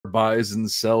buys and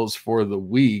sells for the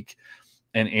week.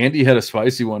 And Andy had a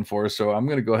spicy one for us, so I'm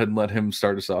going to go ahead and let him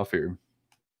start us off here.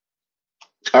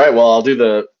 All right, well, I'll do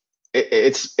the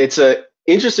it's a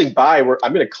interesting buy where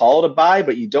I'm going to call it a buy,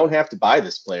 but you don't have to buy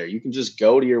this player. You can just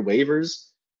go to your waivers,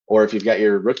 or if you've got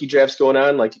your rookie drafts going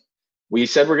on, like we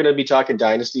said, we're going to be talking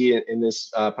Dynasty in this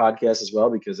podcast as well,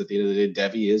 because at the end of the day,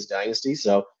 Devy is Dynasty.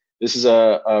 So this is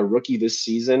a rookie this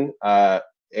season, and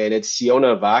it's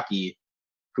Sione Vaki,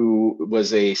 who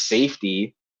was a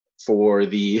safety for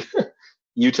the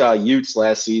Utah Utes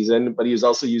last season, but he was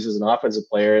also used as an offensive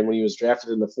player. And when he was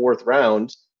drafted in the 4th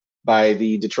round by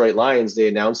the Detroit Lions, they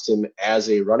announced him as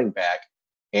a running back.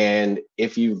 And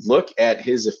if you look at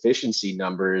his efficiency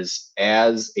numbers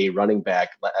as a running back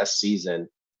last season,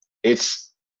 it's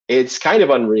kind of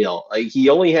unreal. Like, he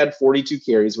only had 42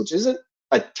 carries, which isn't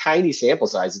a tiny sample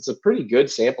size. It's a pretty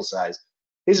good sample size.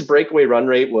 His breakaway run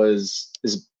rate is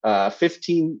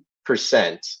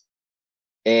 15%,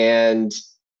 and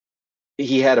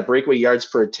he had a breakaway yards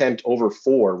per attempt over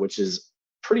 4, which is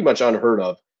pretty much unheard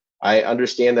of. I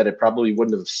understand that it probably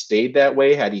wouldn't have stayed that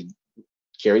way had he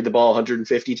carried the ball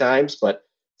 150 times, but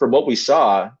from what we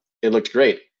saw, it looked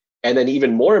great. And then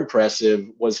even more impressive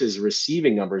was his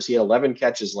receiving numbers. He had 11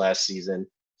 catches last season.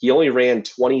 He only ran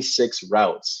 26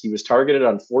 routes. He was targeted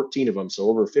on 14 of them, so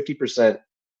over 50%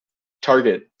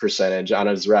 target percentage on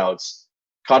his routes.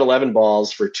 Caught 11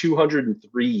 balls for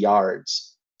 203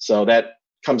 yards. So that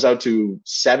comes out to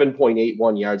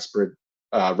 7.81 yards per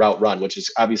route run, which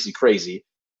is obviously crazy,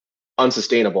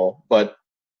 unsustainable. But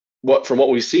from what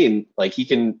we've seen, like, he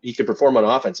can perform on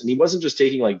offense, and he wasn't just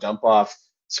taking like dump off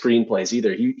screen plays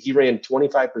either. He ran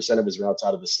 25% of his routes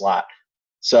out of the slot.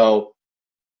 So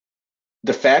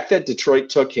the fact that Detroit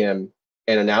took him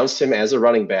and announced him as a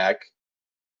running back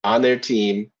on their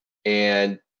team,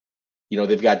 and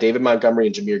they've got David Montgomery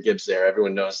and Jahmyr Gibbs there.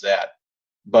 Everyone knows that.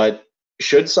 But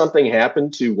should something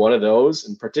happen to one of those,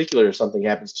 in particular, if something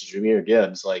happens to Jahmyr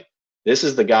Gibbs, like, this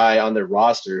is the guy on their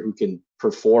roster who can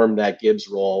perform that Gibbs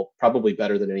role probably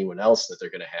better than anyone else that they're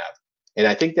going to have. And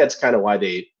I think that's kind of why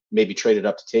they maybe traded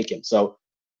up to take him. So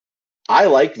I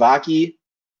like Vaki.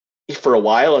 For a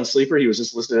while on Sleeper, he was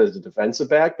just listed as a defensive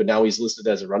back, but now he's listed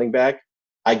as a running back.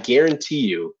 I guarantee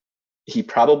you he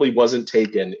probably wasn't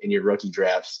taken in your rookie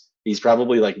drafts. He's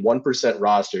probably like 1%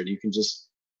 rostered. You can just,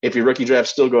 if your rookie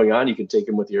draft's still going on, you can take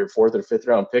him with your 4th or 5th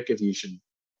round pick if you should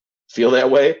feel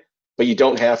that way, but you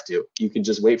don't have to. You can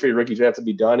just wait for your rookie draft to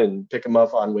be done and pick him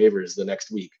up on waivers the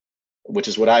next week, which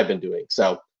is what I've been doing.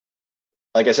 So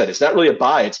like I said, it's not really a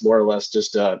buy. It's more or less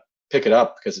just pick it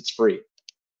up because it's free.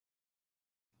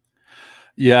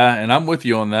 Yeah, and I'm with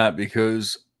you on that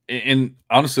because, and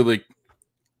honestly, like,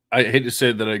 I hate to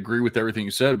say that I agree with everything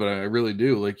you said, but I really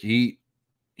do. Like,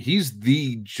 he's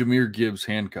the Jahmyr Gibbs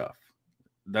handcuff.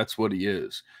 That's what he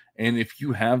is. And if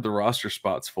you have the roster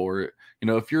spots for it,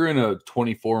 if you're in a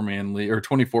 24-man league or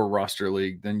 24 roster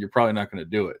league, then you're probably not going to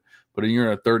do it. But if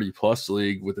you're in a 30-plus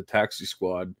league with a taxi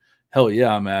squad, hell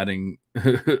yeah, I'm adding. I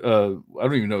don't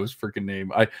even know his freaking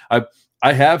name.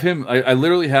 I have him. I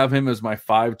literally have him as my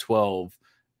 512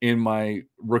 in my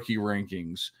rookie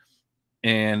rankings,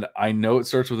 and I know it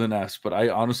starts with an S, but I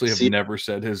honestly have never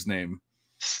said his name.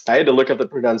 I had to look up the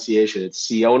pronunciation. It's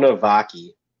Sione Vaki.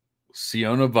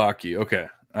 Sione Vaki. Okay.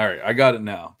 All right. I got it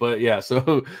now. But yeah,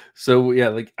 so yeah,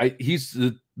 like, he's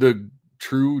the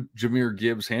true Jahmyr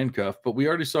Gibbs handcuff, but we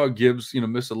already saw Gibbs,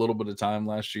 miss a little bit of time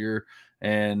last year.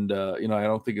 And, I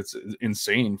don't think it's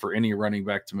insane for any running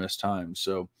back to miss time.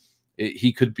 So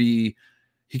he could be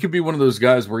one of those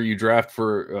guys where you draft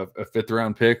for a 5th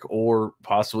round pick, or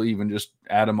possibly even just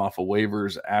add him off of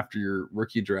waivers after your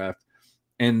rookie draft.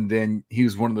 And then he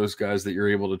was one of those guys that you're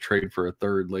able to trade for a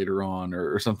 3rd later on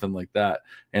or something like that.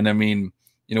 And I mean,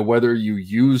 whether you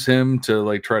use him to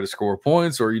like try to score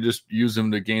points or you just use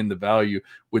him to gain the value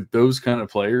with those kind of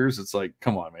players, it's like,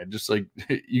 come on, man, just like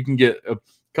you can get a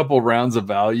couple rounds of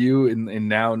value. And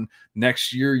now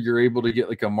next year you're able to get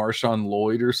like a Marshawn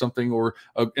Lloyd or something, or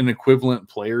an equivalent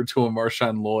player to a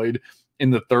Marshawn Lloyd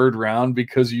in the 3rd round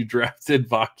because you drafted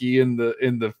Vaki in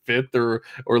the 5th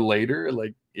or later.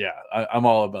 Like, yeah, I'm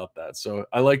all about that. So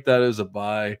I like that as a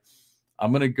buy.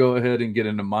 I'm going to go ahead and get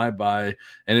into my buy,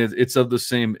 and it's of the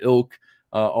same ilk,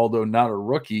 although not a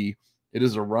rookie. It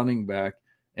is a running back,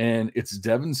 and it's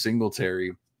Devin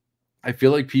Singletary. I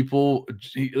feel like people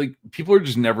are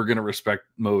just never going to respect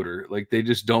Motor. Like, they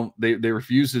just don't. They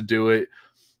refuse to do it.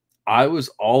 I was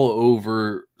all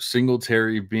over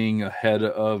Singletary being ahead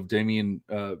of Damian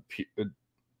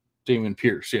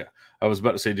Pierce. Yeah, I was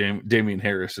about to say Damian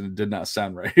Harris, and it did not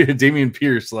sound right. Damian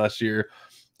Pierce last year.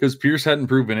 because Pierce hadn't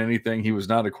proven anything. He was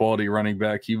not a quality running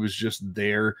back. He was just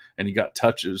there, and he got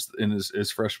touches in his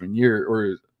freshman year,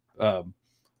 or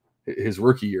his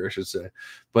rookie year, I should say.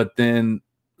 But then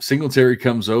Singletary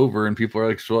comes over, and people are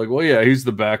like, well, yeah, he's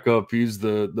the backup. He's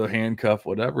the handcuff,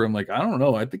 whatever. I'm like, I don't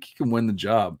know. I think he can win the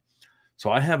job.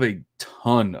 So I have a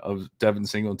ton of Devin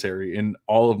Singletary in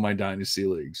all of my dynasty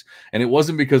leagues. And it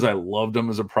wasn't because I loved him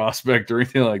as a prospect or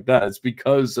anything like that. It's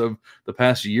because of the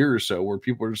past year or so where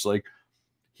people are just like,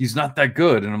 he's not that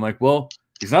good. And I'm like, well,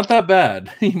 he's not that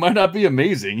bad. He might not be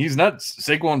amazing. He's not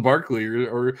Saquon Barkley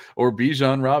or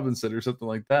Bijan Robinson or something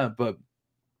like that, but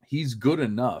he's good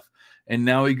enough. And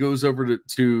now he goes over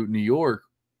to New York,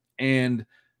 and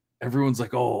everyone's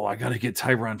like, oh, I got to get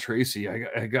Tyron Tracy.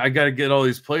 I got to get all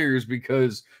these players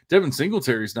because Devin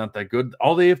Singletary is not that good.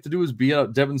 All they have to do is beat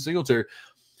out Devin Singletary.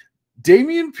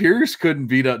 Dameon Pierce couldn't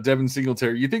beat out Devin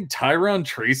Singletary. You think Tyron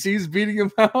Tracy's beating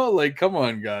him out? Like, come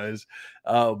on, guys.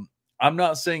 I'm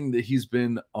not saying that he's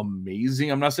been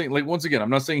amazing. I'm not saying, like, once again, I'm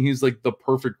not saying he's like the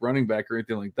perfect running back or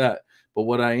anything like that. But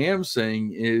what I am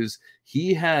saying is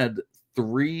he had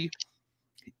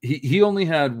he only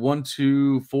had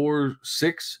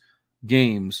 6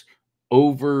 games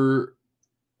over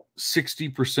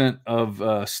 60%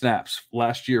 of snaps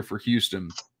last year for Houston.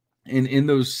 And in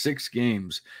those 6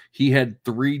 games, he had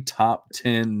 3 top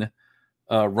 10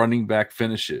 running back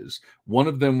finishes. One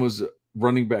of them was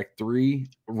running back 3,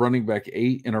 running back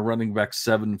 8, and a running back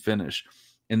 7 finish.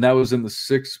 And that was in the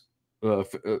 6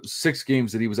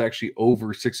 games that he was actually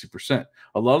over 60%.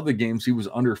 A lot of the games he was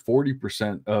under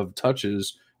 40% of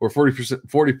touches, or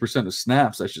 40% of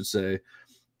snaps, I should say.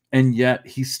 And yet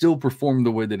he still performed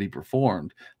the way that he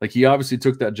performed. Like, he obviously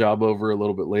took that job over a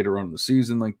little bit later on in the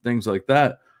season, like things like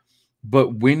that.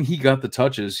 But when he got the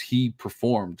touches, he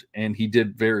performed, and he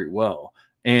did very well.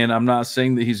 And I'm not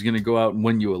saying that he's going to go out and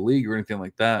win you a league or anything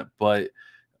like that, but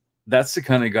that's the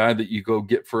kind of guy that you go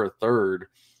get for a third.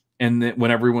 And then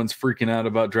when everyone's freaking out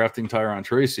about drafting Tyron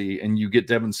Tracy, and you get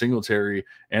Devin Singletary,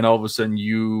 and all of a sudden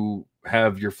you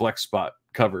have your flex spot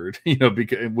covered,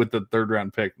 because with the 3rd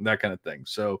round pick, that kind of thing.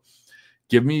 So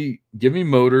give me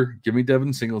Motor, give me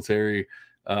Devin Singletary.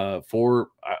 I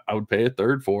would pay a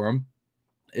 3rd for him.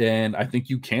 And I think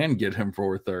you can get him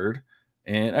for a 3rd.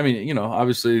 And I mean,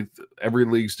 obviously every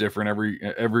league's different.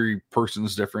 Every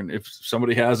person's different. If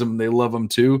somebody has them, they love them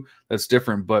too. That's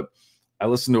different. But I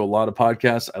listen to a lot of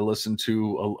podcasts. I listen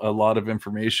to a lot of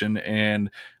information, and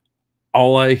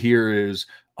all I hear is,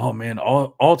 oh man,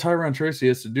 all Tyron Tracy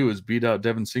has to do is beat out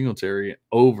Devin Singletary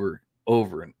over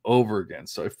and over again.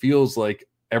 So it feels like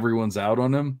everyone's out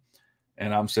on him.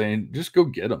 And I'm saying, just go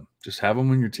get him. Just have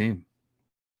him on your team.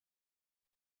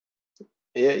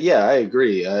 Yeah, I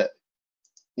agree. If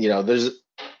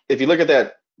you look at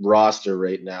that roster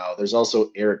right now, there's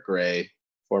also Eric Gray,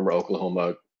 former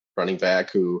Oklahoma running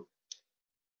back, who,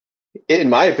 in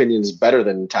my opinion, is better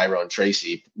than Tyron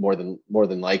Tracy, more than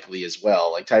likely as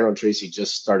well. Like, Tyron Tracy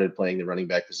just started playing the running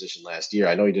back position last year.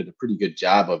 I know he did a pretty good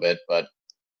job of it, but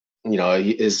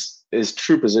his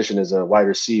true position is a wide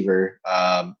receiver.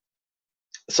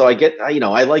 So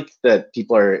I like that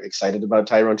people are excited about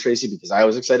Tyron Tracy, because I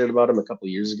was excited about him a couple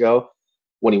of years ago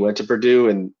when he went to Purdue,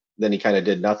 and then he kind of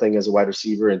did nothing as a wide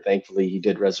receiver, and thankfully he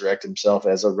did resurrect himself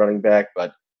as a running back.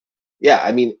 But yeah,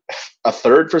 I mean, a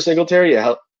 3rd for Singletary,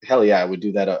 hell yeah, I would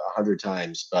do that 100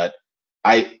 times. But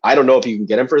I don't know if you can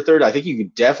get him for a 3rd. I think you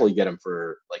could definitely get him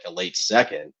for like a late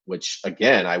 2nd, which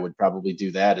again, I would probably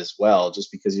do that as well,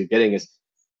 just because you're getting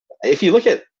if you look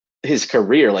at his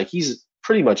career, like, he's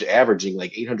pretty much averaging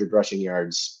like 800 rushing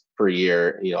yards per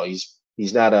year.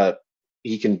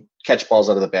 He can catch balls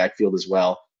out of the backfield as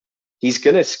well. He's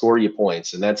going to score you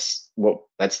points, and that's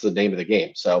the name of the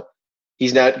game. So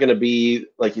he's not going to be,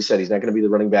 like you said, he's not going to be the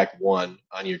running back 1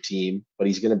 on your team, but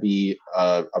he's going to be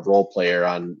a role player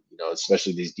on,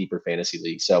 especially these deeper fantasy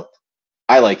leagues. So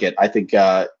I like it. I think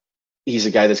he's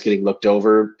a guy that's getting looked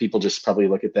over. People just probably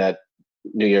look at that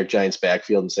New York Giants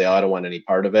backfield and say, oh, I don't want any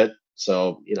part of it.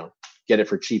 So, get it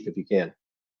for cheap if you can.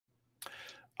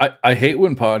 I hate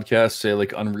when podcasts say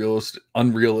like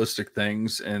unrealistic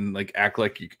things and like act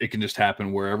like it can just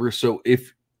happen wherever. So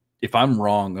if I'm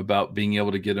wrong about being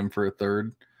able to get him for a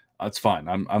 3rd, that's fine.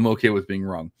 I'm okay with being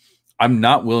wrong. I'm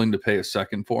not willing to pay a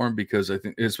 2nd for him, because I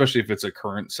think, especially if it's a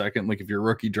current 2nd, like if your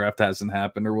rookie draft hasn't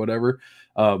happened or whatever,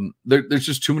 there's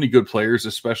just too many good players,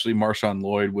 especially Marshawn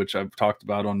Lloyd, which I've talked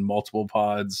about on multiple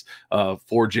pods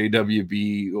for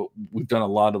JWB. We've done a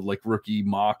lot of like rookie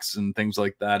mocks and things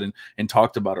like that, and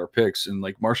talked about our picks. And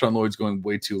like Marshawn Lloyd's going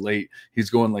way too late.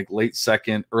 He's going like late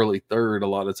 2nd, early 3rd a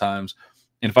lot of times.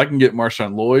 And if I can get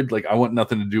Marshawn Lloyd, like I want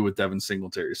nothing to do with Devin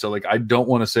Singletary. So like I don't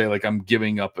want to say like I'm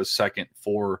giving up a second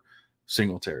for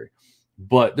Singletary.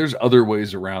 But there's other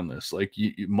ways around this, like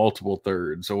multiple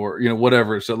thirds or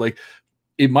whatever. So like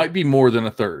it might be more than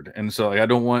a third, and so like, I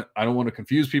don't want to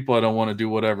confuse people. I don't want to do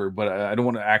whatever, but I don't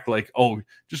want to act like, oh,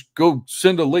 just go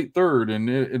send a late third and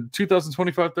in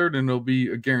 2025 third, and it'll be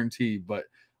a guarantee. But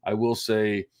I will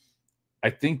say, I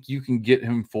think you can get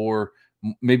him for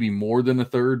maybe more than a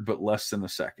third, but less than a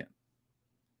second.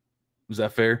 Is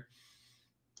that fair?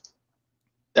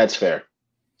 That's fair.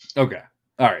 Okay.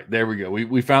 All right, there we go.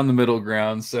 We found the middle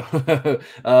ground. So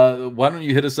why don't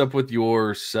you hit us up with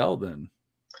your sell then?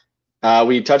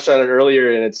 We touched on it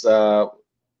earlier, and it's a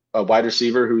wide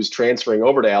receiver who's transferring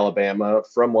over to Alabama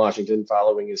from Washington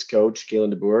following his coach,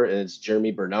 Kalen DeBoer, and it's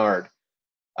Germie Bernard.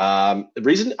 The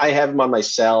reason I have him on my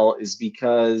sell is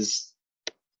because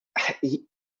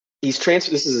he's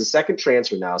transferred. This is his second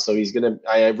transfer now, so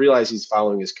I realize he's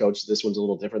following his coach. This one's a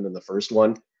little different than the first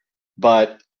one,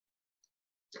 but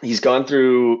he's gone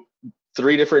through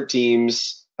 3 different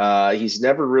teams. He's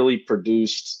never really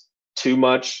produced too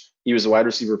much. He was a wide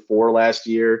receiver 4 last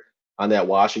year on that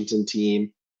Washington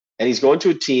team. And he's going to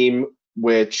a team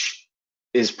which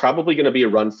is probably going to be a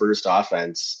run-first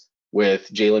offense with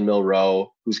Jalen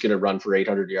Milroe, who's going to run for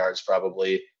 800 yards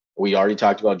probably. We already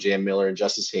talked about Jam Miller and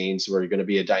Justice Haynes, who are going to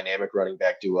be a dynamic running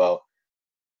back duo.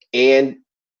 And,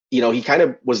 he kind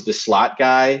of was the slot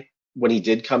guy when he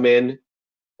did come in.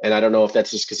 And I don't know if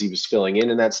that's just because he was filling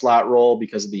in that slot role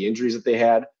because of the injuries that they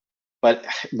had. But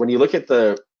when you look at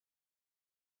the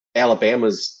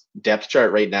Alabama's depth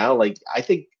chart right now, like I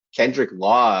think Kendrick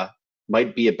Law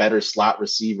might be a better slot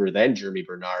receiver than Germie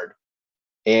Bernard.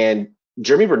 And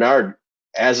Germie Bernard,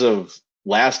 as of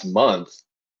last month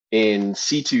in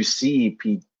C2C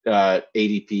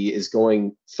ADP, is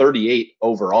going 38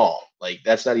 overall. Like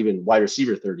that's not even wide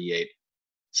receiver 38.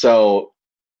 So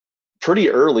pretty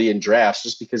early in drafts,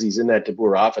 just because he's in that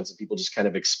DeBoer offense and people just kind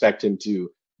of expect him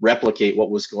to replicate what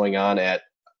was going on at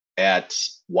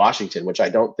Washington, which I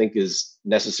don't think is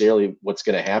necessarily what's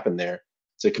going to happen there.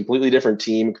 It's a completely different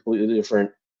team, completely different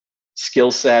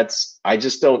skill sets. I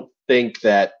just don't think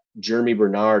that Germie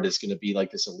Bernard is going to be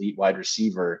like this elite wide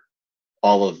receiver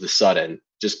all of the sudden,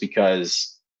 just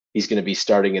because he's going to be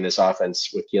starting in this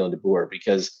offense with Kalen DeBoer,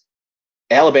 because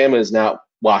Alabama is not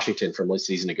Washington from a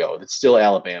season ago. It's still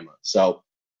Alabama. So,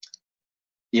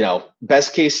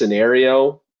 best case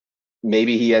scenario,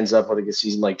 maybe he ends up with a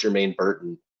season like Jermaine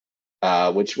Burton,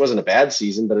 which wasn't a bad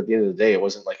season, but at the end of the day, it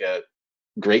wasn't like a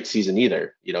great season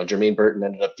either. Jermaine Burton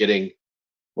ended up getting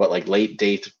late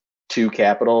day 2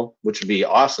 capital, which would be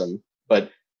awesome.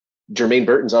 But Jermaine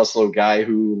Burton's also a guy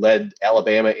who led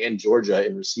Alabama and Georgia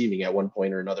in receiving at one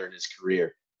point or another in his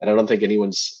career. And I don't think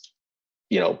anyone's,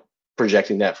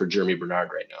 projecting that for Germie Bernard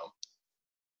right now.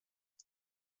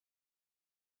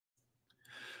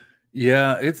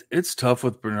 Yeah, it's tough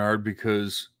with Bernard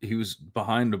because he was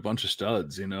behind a bunch of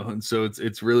studs, and so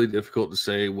it's really difficult to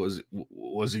say was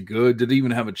he good? Did he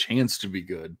even have a chance to be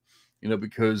good?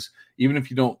 Because even if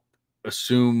you don't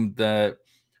assume that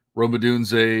Rome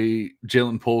Odunze,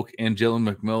 Jalen Polk, and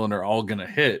Jalen McMillan are all going to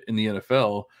hit in the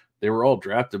NFL, they were all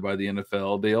drafted by the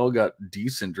NFL. They all got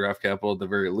decent draft capital at the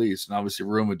very least. And obviously,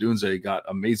 Rome Odunze got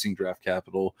amazing draft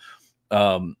capital.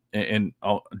 And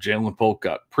Jalen Polk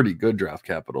got pretty good draft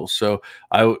capital. So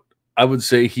I would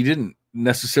say he didn't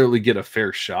necessarily get a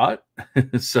fair shot.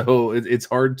 So it's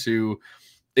hard to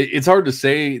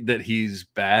say that he's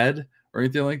bad or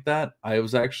anything like that. I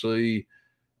was actually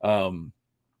not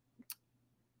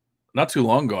too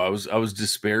long ago, I was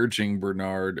disparaging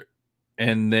Bernard,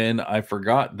 and then I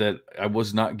forgot that I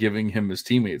was not giving him his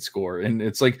teammate score. And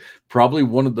it's like probably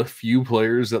one of the few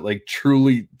players that like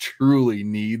truly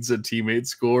needs a teammate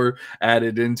score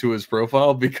added into his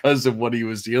profile because of what he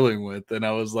was dealing with. And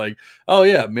I was like, oh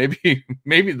yeah,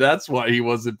 maybe that's why he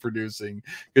wasn't producing,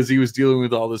 because he was dealing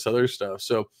with all this other stuff.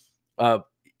 So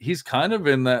he's kind of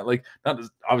in that, like,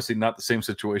 obviously not the same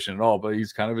situation at all, but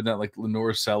he's kind of in that like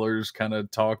Lenore Sellers kind of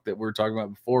talk that we were talking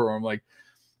about before, where I'm like,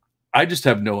 I just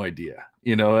have no idea.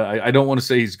 I don't want to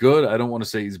say he's good. I don't want to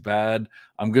say he's bad.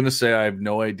 I'm going to say I have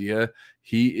no idea.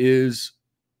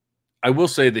 I will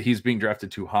say that he's being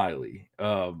drafted too highly,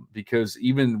 because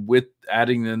even with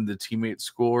adding in the teammate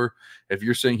score, if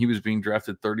you're saying he was being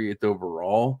drafted 38th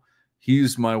overall,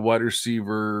 he's my wide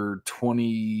receiver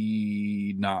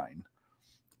 29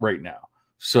 right now.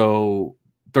 So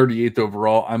 38th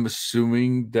overall, I'm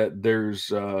assuming that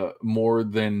there's more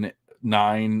than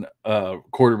 9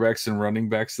 quarterbacks and running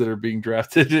backs that are being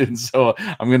drafted. And so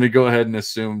I'm going to go ahead and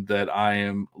assume that I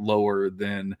am lower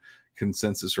than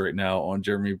consensus right now on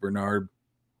Germie Bernard.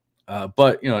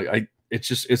 But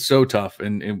it's so tough,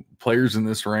 and players in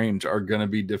this range are going to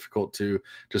be difficult to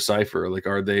decipher. Like,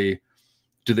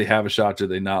 do they have a shot? Do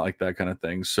they not? Like that kind of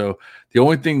thing. So the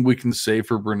only thing we can say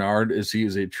for Bernard is he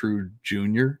is a true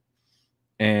junior,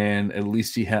 and at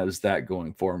least he has that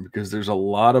going for him, because there's a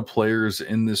lot of players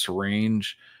in this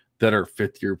range that are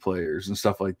fifth-year players and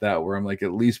stuff like that, where I'm like,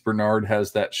 at least Bernard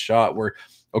has that shot where,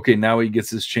 okay, now he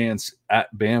gets his chance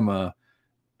at Bama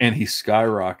and he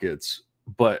skyrockets,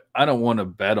 but I don't want to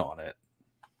bet on it.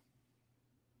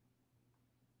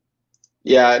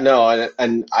 Yeah, no,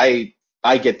 and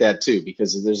I get that too,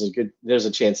 because there's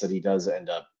a chance that he does end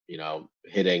up,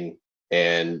 hitting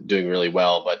and doing really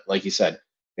well. But like you said,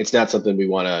 it's not something we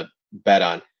want to bet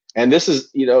on. And this is,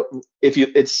 if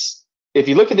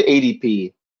you look at the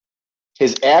ADP,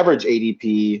 his average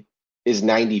ADP is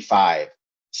 95.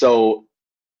 So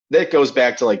that goes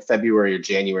back to like February or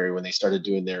January when they started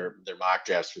doing their mock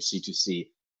drafts for C2C.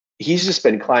 He's just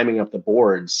been climbing up the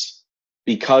boards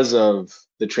because of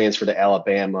the transfer to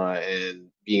Alabama and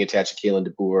being attached to Kalen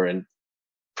DeBoer, and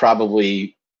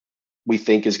probably we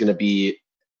think is going to be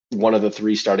one of the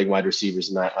 3 starting wide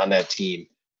receivers on that team.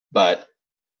 But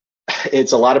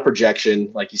it's a lot of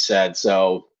projection, like you said.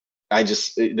 So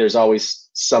there's always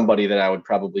somebody that I would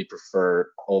probably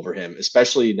prefer over him,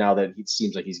 especially now that it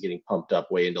seems like he's getting pumped up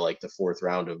way into like the 4th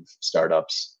round of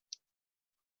startups.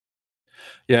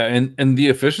 Yeah, and the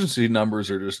efficiency numbers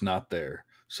are just not there.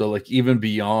 So like, even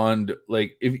beyond,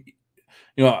 like, if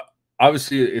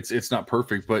obviously it's not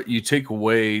perfect, but you take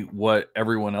away what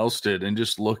everyone else did and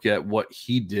just look at what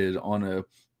he did on a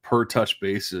per touch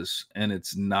basis, and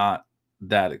it's not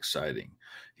that exciting.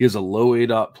 He is a low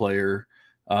ADOT player,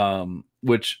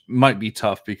 which might be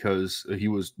tough because he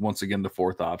was once again the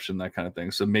 4th option, that kind of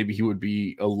thing. So maybe he would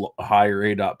be a higher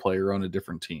ADOT player on a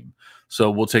different team.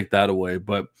 So we'll take that away.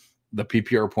 But the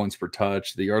PPR points per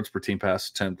touch, the yards per team pass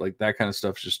attempt, like that kind of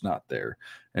stuff is just not there.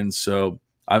 And so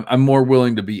I'm more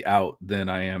willing to be out than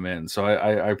I am in. So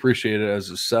I appreciate it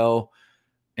as a sell.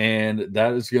 And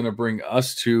that is going to bring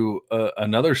us to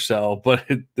another sell, but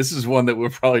this is one that we'll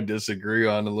probably disagree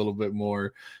on a little bit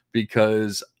more,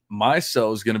 because my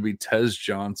sell is going to be Tez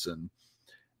Johnson.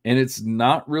 And it's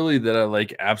not really that I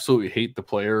like absolutely hate the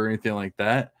player or anything like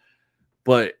that,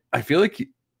 but I feel like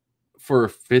for a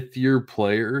 5th-year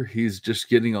player, he's just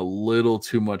getting a little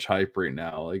too much hype right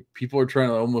now. Like, people are trying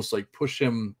to almost like push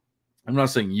him. I'm not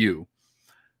saying you,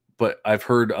 but I've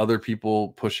heard other people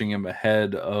pushing him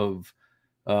ahead of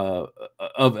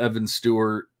Evan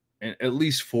Stewart, at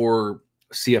least for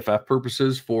CFF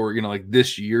purposes, for like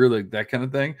this year, like that kind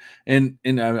of thing. And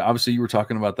I mean, obviously you were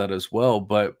talking about that as well,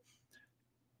 but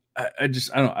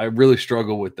I really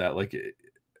struggle with that. Like,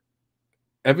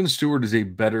 Evan Stewart is a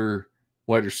better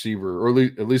wide receiver, or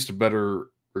at least a better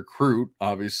recruit,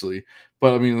 obviously.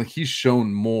 But I mean, like, he's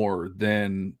shown more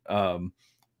than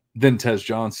Tez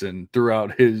Johnson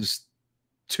throughout his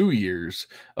 2 years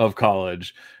of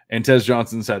college, and Tez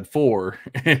Johnson's had 4.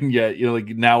 And yet, like,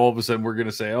 now all of a sudden we're going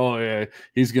to say, oh yeah,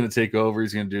 he's going to take over,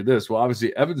 he's going to do this. Well,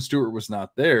 obviously Evan Stewart was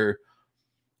not there.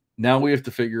 Now we have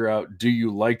to figure out, do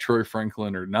you like Troy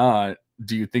Franklin or not?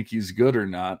 Do you think he's good or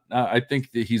not? I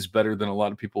think that he's better than a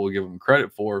lot of people will give him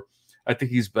credit for. I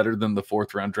think he's better than the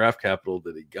 4th round draft capital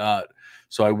that he got.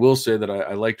 So I will say that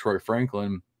I like Troy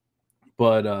Franklin,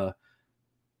 but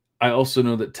I also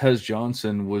know that Tez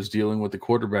Johnson was dealing with a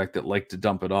quarterback that liked to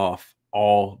dump it off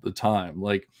all the time.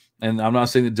 Like, and I'm not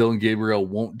saying that Dylan Gabriel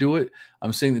won't do it.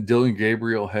 I'm saying that Dylan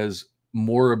Gabriel has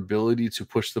more ability to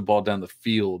push the ball down the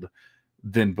field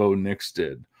than Bo Nix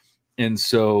did. And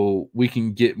so we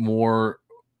can get more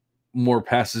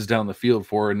passes down the field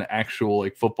for an actual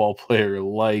like football player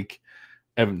like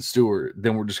Evan Stewart.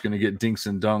 Then we're just going to get dinks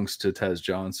and dunks to Tez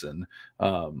Johnson.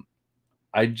 I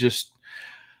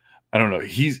don't know.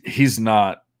 He's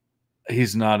not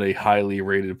a highly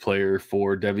rated player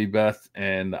for Devy Beth,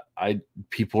 and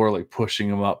people are like pushing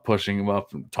him up,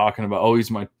 and talking about, oh,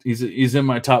 he's in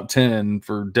my top 10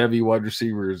 for Devy wide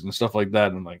receivers and stuff like that.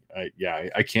 And I'm like,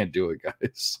 I can't do it,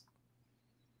 guys.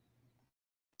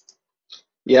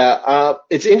 Yeah,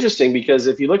 it's interesting because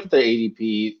if you look at the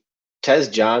ADP, Tez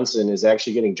Johnson is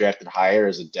actually getting drafted higher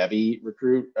as a Devy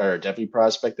recruit or a Devy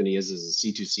prospect than he is as a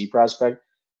C2C prospect.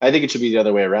 I think it should be the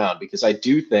other way around, because I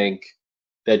do think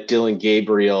that Dylan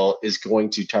Gabriel is going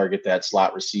to target that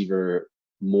slot receiver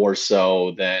more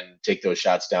so than take those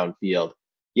shots downfield.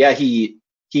 Yeah, he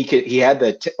had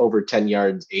that over 10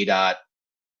 yards ADOT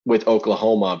with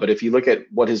Oklahoma, but if you look at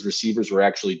what his receivers were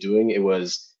actually doing, it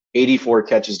was 84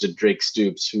 catches to Drake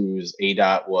Stoops, whose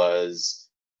ADOT was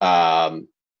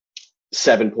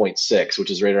 7.6,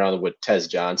 which is right around what Tez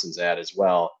Johnson's at as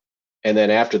well. And then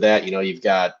after that, you've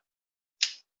got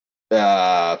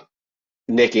uh,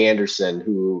 Nick Anderson,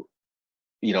 who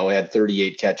had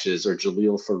 38 catches, or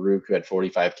Jaleel Farouk, who had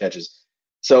 45 catches.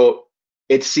 So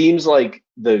it seems like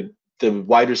the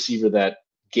wide receiver that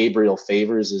Gabriel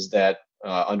favors is that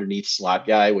underneath slot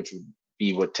guy, which would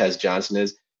be what Tez Johnson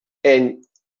is. And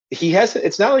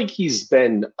it's not like he's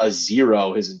been a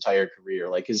zero his entire career.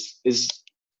 Like his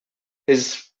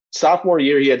sophomore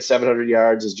year, he had 700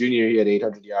 yards. His junior year, he had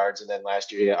 800 yards. And then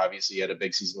last year, obviously, he had a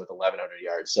big season with 1,100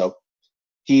 yards. So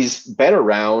he's been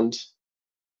around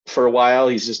for a while.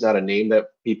 He's just not a name that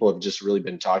people have just really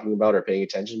been talking about or paying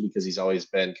attention, because he's always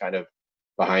been kind of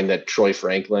behind that Troy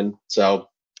Franklin. So,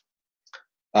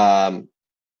 yeah,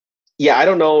 I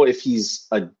don't know if he's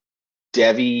a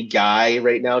Devy guy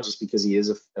right now, just because he is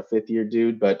a fifth-year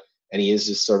dude, and he is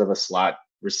just sort of a slot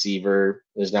receiver.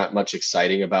 There's not much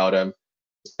exciting about him.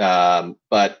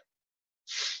 But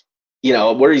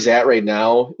where he's at right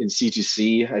now in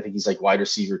C2C, I think he's like wide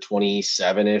receiver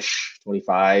 27-ish,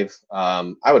 25.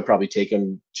 I would probably take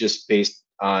him just based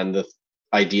on the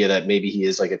idea that maybe he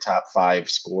is like a top 5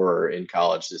 scorer in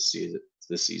college this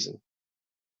season.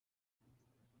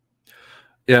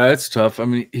 Yeah, it's tough. I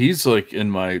mean, he's like in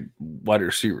my wide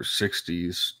receiver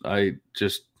 60s. I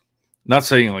just, not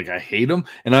saying like I hate him,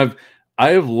 and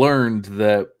I have learned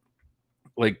that,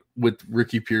 like with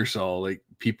Ricky Pearsall, like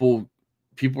people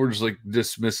are just like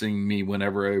dismissing me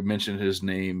whenever I mention his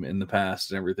name in the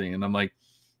past and everything, and I'm like,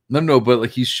 no, but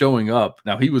like he's showing up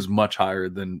now. He was much higher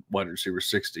than wide receiver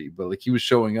 60, but like he was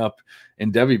showing up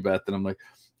in Devy Bet, and I'm like,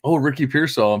 oh, Ricky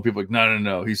Pearsall, and people are like,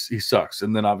 no, he sucks.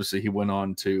 And then obviously he went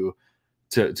on to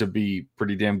be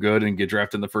pretty damn good and get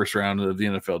drafted in the first round of the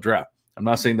NFL draft. I'm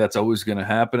not saying that's always going to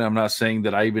happen. I'm not saying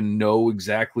that I even know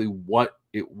exactly what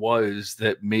it was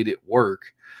that made it work,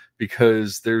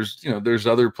 because there's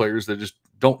other players that just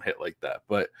don't hit like that.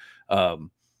 But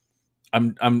I'm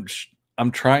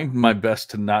trying my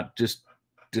best to not just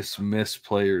dismiss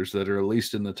players that are at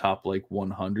least in the top like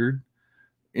 100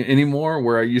 anymore,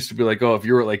 where I used to be like, oh, if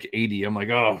you're at like 80, I'm like,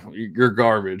 oh, you're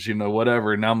garbage,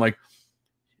 whatever. And now I'm like,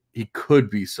 he could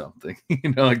be something,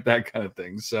 like that kind of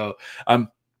thing. So I'm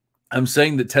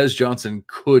saying that Tez Johnson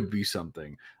could be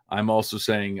something. I'm also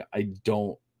saying I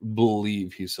don't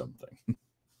believe he's something.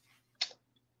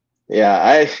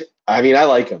 Yeah, I mean, I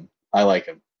like him.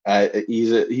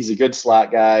 He's a good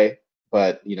slot guy,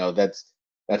 but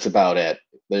that's about it.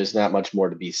 There's not much more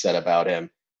to be said about him.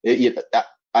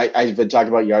 I've been talking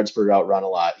about yards per route run a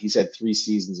lot. He's had 3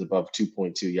 seasons above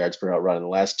 2.2 yards per route run. And the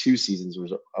last 2 seasons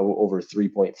was over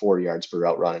 3.4 yards per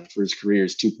route run. And for his career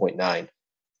is 2.9.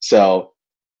 So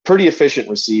pretty efficient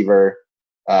receiver.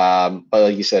 But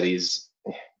like you said, he's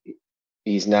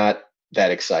not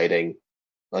that exciting.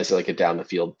 Unless like a down the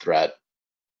field threat.